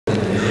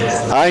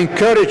I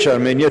encourage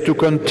Armenia to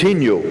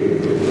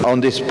continue on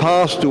this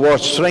path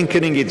towards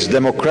strengthening its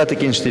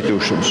democratic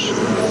institutions,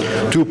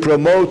 to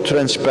promote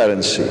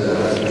transparency,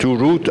 to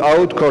root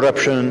out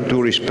corruption,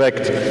 to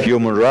respect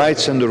human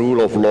rights and the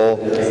rule of law,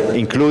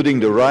 including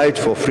the right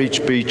for free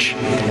speech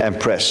and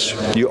press.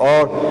 You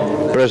are,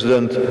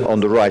 President, on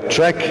the right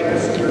track,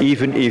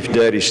 even if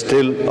there is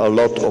still a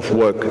lot of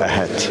work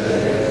ahead.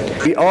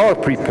 We are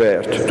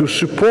prepared to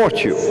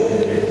support you.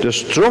 The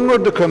stronger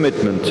the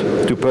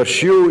commitment to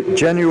pursue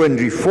genuine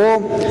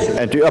reform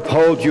and to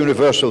uphold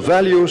universal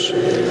values,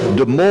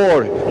 the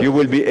more you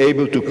will be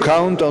able to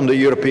count on the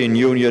European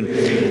Union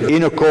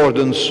in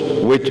accordance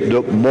with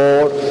the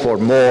more for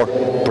more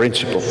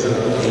principle.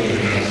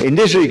 In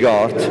this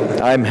regard,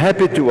 I am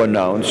happy to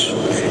announce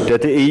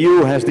that the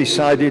EU has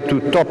decided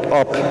to top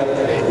up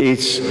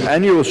its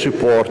annual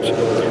support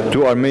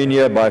to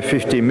Armenia by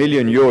 €50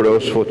 million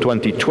for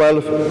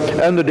 2012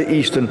 under the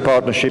Eastern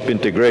Partnership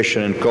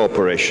Integration and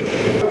Cooperation.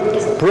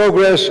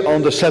 Progress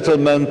on the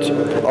settlement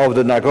of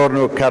the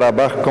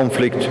Nagorno-Karabakh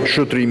conflict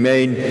should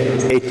remain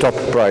a top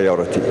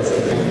priority.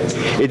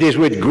 It is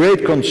with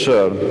great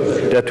concern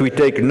that we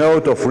take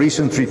note of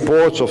recent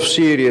reports of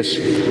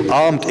serious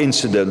armed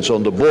incidents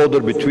on the border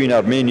between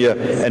Armenia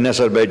and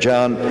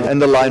Azerbaijan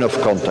and the line of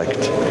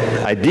contact.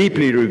 I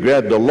deeply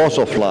regret the loss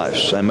of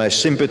lives, and my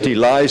sympathy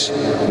lies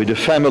with the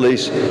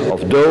families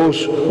of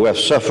those who have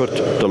suffered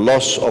the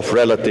loss of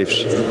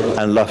relatives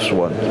and loved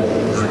ones.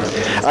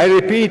 I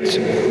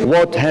repeat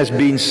what has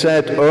been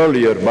said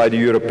earlier by the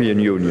European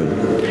Union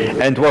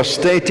and was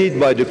stated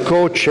by the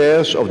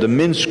co-chairs of the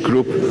Minsk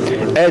Group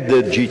at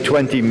the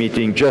G20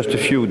 meeting just a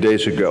few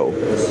days ago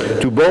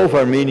to both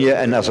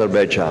Armenia and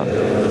Azerbaijan.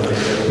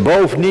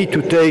 Both need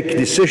to take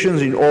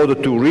decisions in order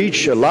to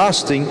reach a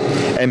lasting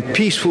and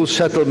peaceful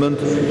settlement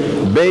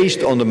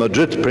based on the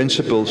Madrid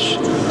principles.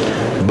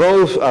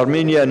 Both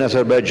Armenia and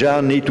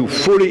Azerbaijan need to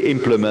fully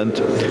implement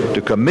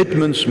the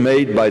commitments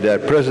made by their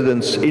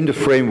presidents in the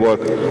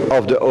framework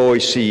of the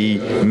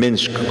OSCE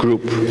Minsk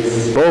Group.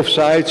 Both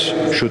sides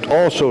should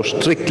also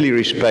strictly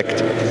respect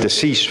the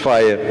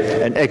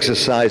ceasefire and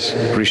exercise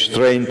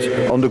restraint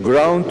on the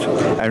ground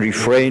and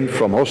refrain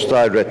from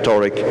hostile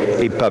rhetoric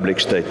in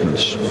public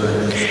statements.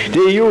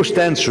 The EU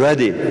stands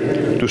ready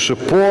to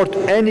support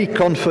any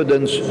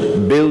confidence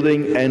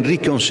building and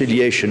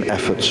reconciliation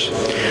efforts.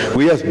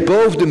 We have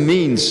both the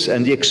means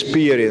and the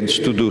experience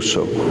to do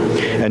so,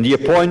 and the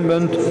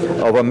appointment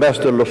of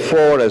Ambassador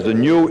Lefort as the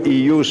new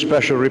EU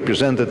Special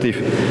Representative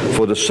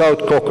for the South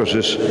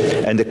Caucasus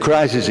and the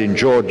crisis in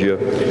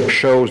Georgia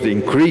shows the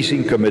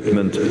increasing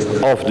commitment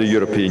of the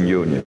European Union.